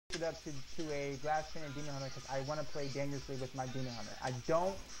it up to a glass cannon demon hunter because I want to play dangerously with my demon hunter. I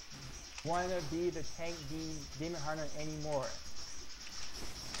don't want to be the tank demon hunter anymore.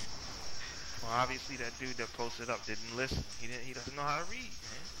 Well, obviously that dude that posted up didn't listen. He doesn't know how to read,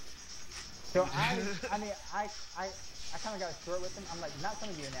 man. So I mean, I kind of got short with him. I'm like, not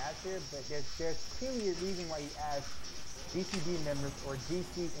trying to be an ass here, but there's clearly a reason why he asked GCD members or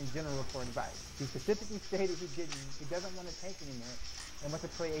GCs in general for advice. He specifically stated he doesn't want to tank anymore and wants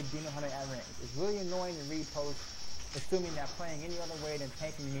to play a demon hunter at range. It's really annoying to read posts assuming that playing any other way than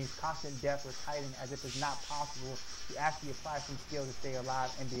tanking means constant death or kiting, as if it's not possible to actually apply some skill to stay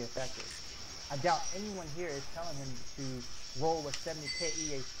alive and be effective. I doubt anyone here is telling him to roll with 70k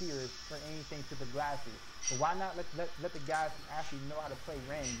EHPers for anything to the glasses. So why not let the guys who actually know how to play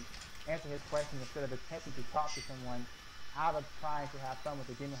range answer his question instead of attempting to talk to someone out of trying to have fun with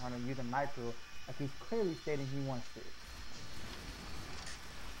the demon hunter using micro, like he's clearly stating he wants to.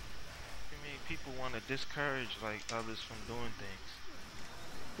 I mean, people want to discourage like others from doing things.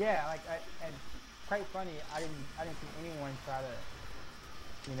 Yeah, like and quite funny, I didn't see anyone try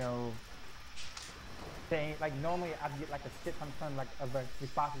to, you know, say like normally I'd get like a shit ton like of a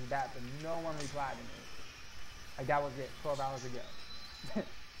response to that, but no one replied to me. Like that was it, 12 hours ago.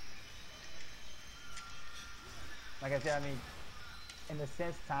 Like I said, I mean, in a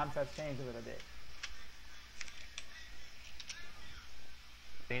sense, times have changed a little bit.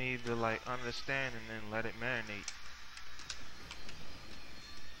 They need to like understand and then let it marinate.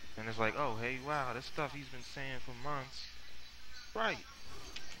 And it's like, oh, hey, wow, this stuff he's been saying for months. Right.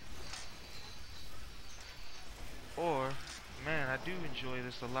 Or, man, I do enjoy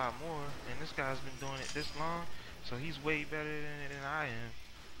this a lot more, and this guy's been doing it this long, so he's way better than I am.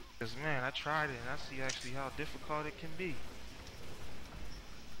 Because, man, I tried it, and I see actually how difficult it can be.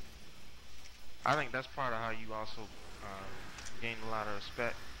 I think that's part of how you also gain a lot of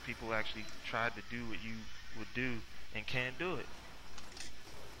respect. People actually tried to do what you would do and can't do it.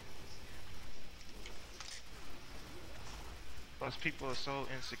 Plus, people are so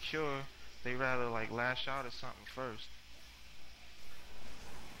insecure, they rather like lash out at something first.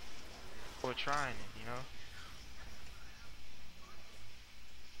 Or trying it, you know?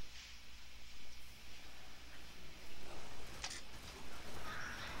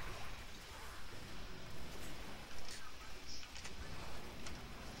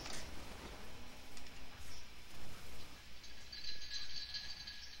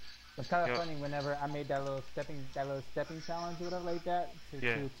 It's kind of funny whenever I made that little stepping challenge or whatever like that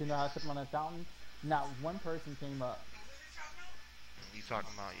to know how to step on a fountain. Not one person came up. You talking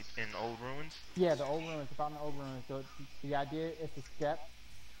about in old ruins? Yeah, the old ruins, the fountain old ruins. So the idea is to step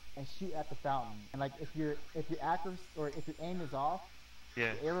and shoot at the fountain. And like if your accuracy or if your aim is off,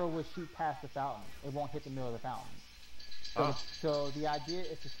 yeah, the arrow will shoot past the fountain. It won't hit the middle of the fountain. So the idea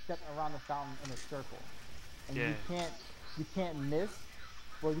is to step around the fountain in a circle, and you can't miss.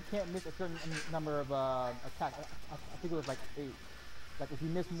 Well, you can't miss a certain number of attacks. I think it was like 8. Like if you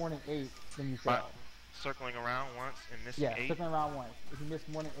miss more than 8, then you fail. Circling around once and missing 8? Yeah, circling around once. If you miss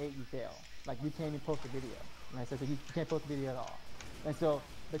more than 8, you fail. Like you can't even post a video. And I said, so you can't post a video at all. And so,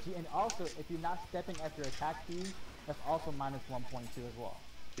 and also if you're not stepping at your attack speed, that's also minus 1.2 as well.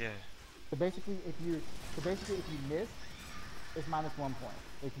 Yeah. So basically, if you miss, it's minus 1 point.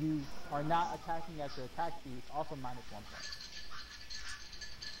 If you are not attacking at your attack speed, it's also minus 1 point.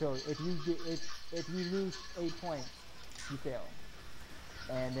 So if you lose 8 points, you fail,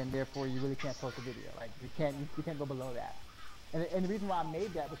 and then therefore you really can't post a video. Like you can't go below that. And the reason why I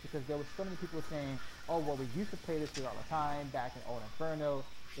made that was because there was so many people saying, oh well, we used to play this shit all the time back in Old Inferno.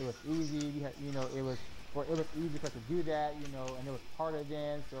 It was easy. We had, it was easy for us to do that, and it was harder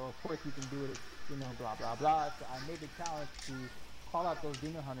then. So of course you can do it, blah blah blah. So I made the challenge to call out those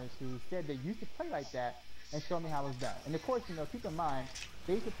demon hunters who said they used to play like that and show me how it's done. And of course, keep in mind,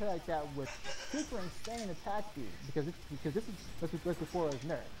 they used to play like that with super insane attack speed because this was before it was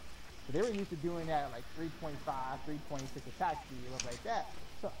nerfed. So they were used to doing that at like 3.5, 3.6 attack speed, stuff like that.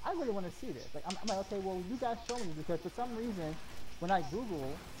 So I really want to see this. Like I'm like, okay, well you guys show me this because for some reason when I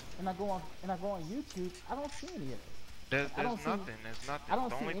Google and I go on YouTube, I don't see any of this. There's nothing.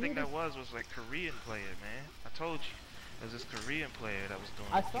 The only thing that was like Korean player, man. I told you. There's this Korean player that was doing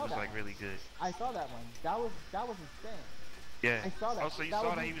it. He was like really good. I saw that one. That was insane. Yeah. I saw that. Oh, so you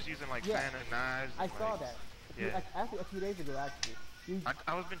saw that he was using like Santa knives? I saw that. Yeah. Actually, a few days ago, actually.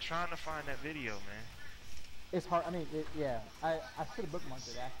 I was been trying to find that video, man. It's hard. I mean, I should have bookmarked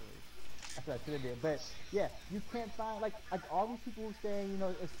it actually. That's what I should have did. But yeah, you can't find like all these people saying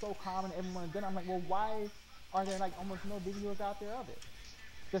it's so common, everyone's done it. I'm like, well, why are there like almost no videos out there of it?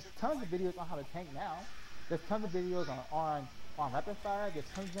 There's tons of videos on how to tank now. There's tons of videos on on rapid fire. There's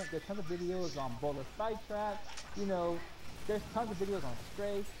tons of videos on bullet sidetrack. You know, there's tons of videos on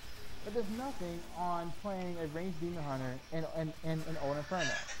strafe, but there's nothing on playing a ranged demon hunter in Old Inferno.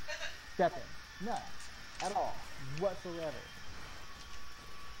 Stepping, none, at all, whatsoever.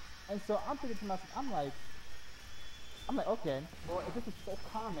 And so I'm thinking to myself, I'm like, okay, well, if this is so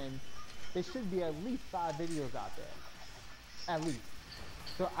common, there should be at least 5 videos out there, at least.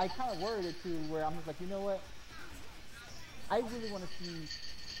 So I kind of worded it to where I'm just like, you know what? I really want to see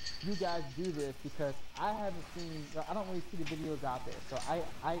you guys do this because I don't really see the videos out there. So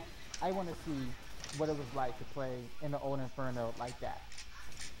I want to see what it was like to play in the Old Inferno like that.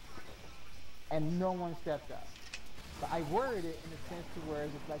 And no one stepped up. But I worded it in a sense to where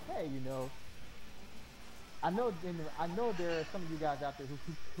it's just like, hey, you know, I know there are some of you guys out there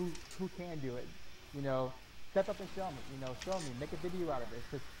who can do it. You know, step up and show me. You know, show me, make a video out of this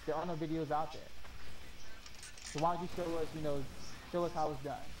because there are no videos out there. So why don't you show us, you know, show us how it's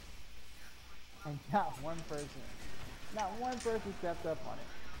done? And not one person stepped up on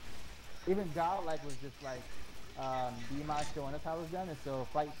it. Even Godlike was just like, do you mind showing us how it's done? And so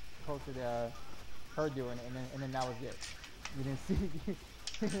Flight posted her doing it, and then that was it. You didn't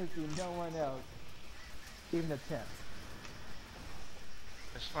see no one else even attempt.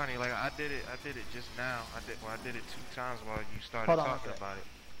 It's funny, like I did it just now. I did it 2 times while you started talking about it.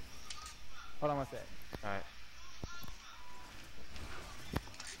 Hold on one sec. Alright.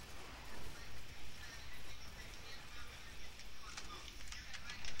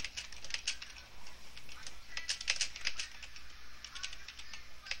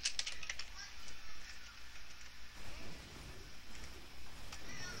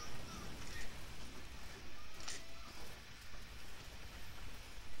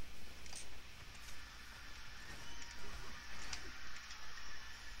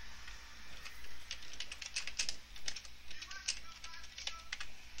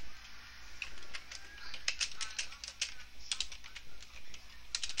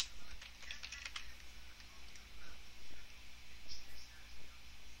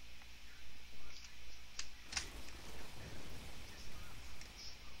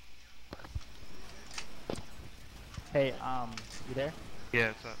 Hey, you there?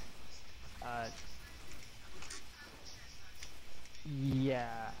 Yeah, what's up?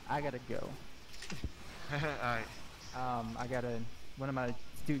 Yeah, I gotta go. Alright. One of my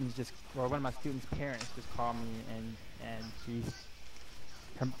students' parents just called me, and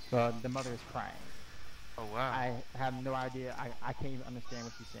the mother is crying. Oh wow. I have no idea. I can't even understand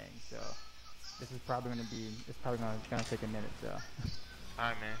what she's saying. So this is probably gonna take a minute. So.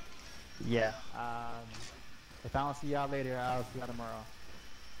 Alright, man. Yeah. If I don't see y'all later, I'll see y'all tomorrow.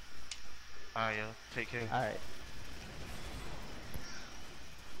 Alright, yo. Take care. Alright.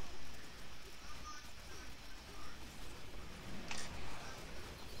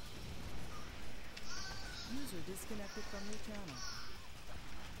 User disconnected from your channel.